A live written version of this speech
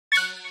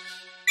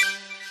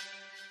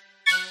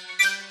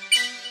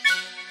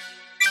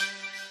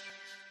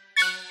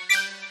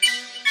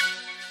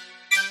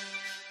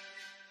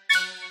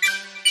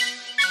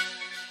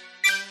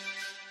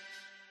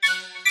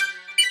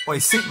Oi,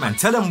 Sickman,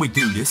 tell them we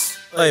do this.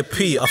 Hey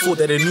P, I thought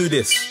that they knew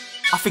this.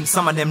 I think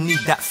some of them need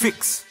that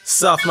fix.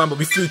 South man, but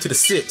we flew to the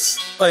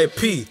 6. Hey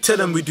P, tell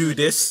them we do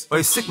this.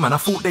 Oi, Sickman, I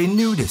thought they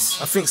knew this.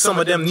 I think some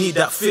of them need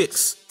that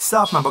fix.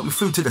 South man, but we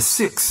flew to the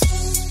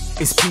 6.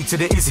 It's P to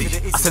the Izzy.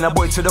 I send a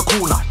boy to the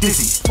corner,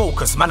 dizzy.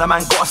 Focus, man, a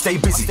man gotta stay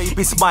busy.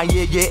 This my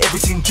year,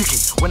 everything jiggy.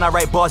 When I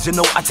write bars, you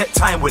know I take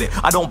time with it.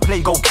 I don't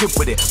play, go kid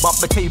with it. Bump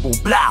the table,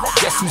 blow.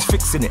 Guess who's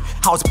fixing it?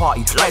 House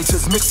party,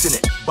 lighters mixing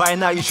it. By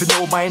now you should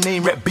know my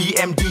name, rep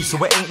BMD,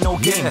 so it ain't no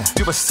game.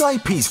 You're a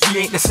side piece,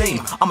 we ain't the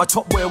same. I'm a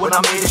top boy when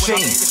I'm made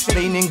ashamed.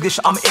 Plain English,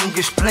 I'm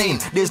English plain.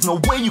 There's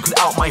no way you can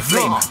out my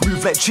flame.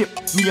 Move like Chip,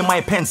 me and my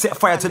pen set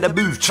fire to the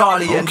booth.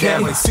 Charlie and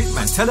them.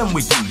 Sickman, tell them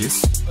we do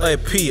this. Hey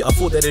P, I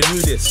thought that they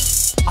knew this.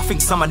 I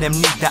think some of them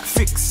need that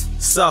fix.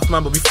 South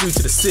man, but we flew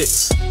to the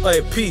 6.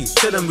 Hey P,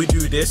 tell them we do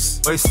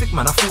this. Oi,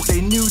 Sickman, I thought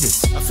they knew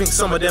this. I think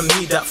some of them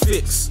need that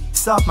fix.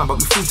 South man, but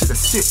we flew to the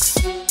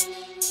 6.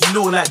 You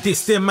know like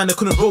this, them man they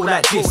couldn't roll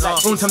like this.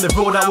 Only time they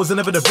rolled out was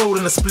never the roll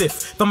in a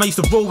spliff. Fam, I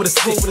used to roll with a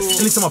stick.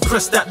 Anytime I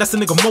press that, that's a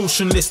nigga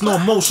motionless. No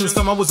emotions,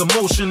 fam, I was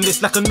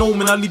emotionless. Like a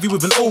gnome, I'll leave you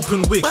with an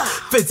open wig.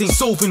 Feds ain't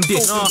solving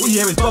this. All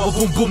you hear is bubble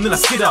boom boom, then I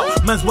skid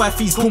out. Man's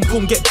wifey's boom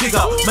boom, get dig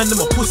out. Man, them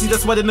a pussy,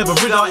 that's why they never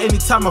rid out.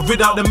 Anytime I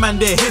rid out, the man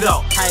they hid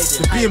out.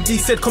 The BMD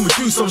said, come we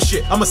do some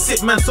shit. I'm a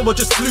sick man, so I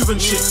just flew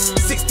and shit.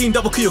 16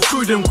 double kill your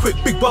crew them quick.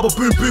 Big bubble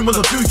boom boom when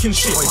I'm duking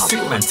shit. Oi,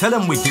 Sickman, tell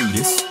them we do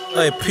this.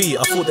 Hey P,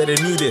 I thought that they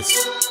knew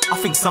this. I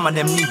think some of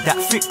them need that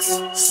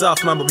fix.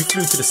 South man, but we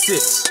flew to the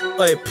 6.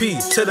 Hey P,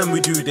 tell them we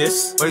do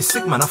this. Oi,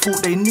 Sickman, I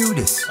thought they knew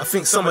this. I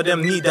think some of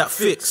them need that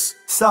fix.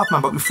 South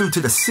man, but we flew to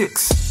the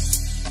 6.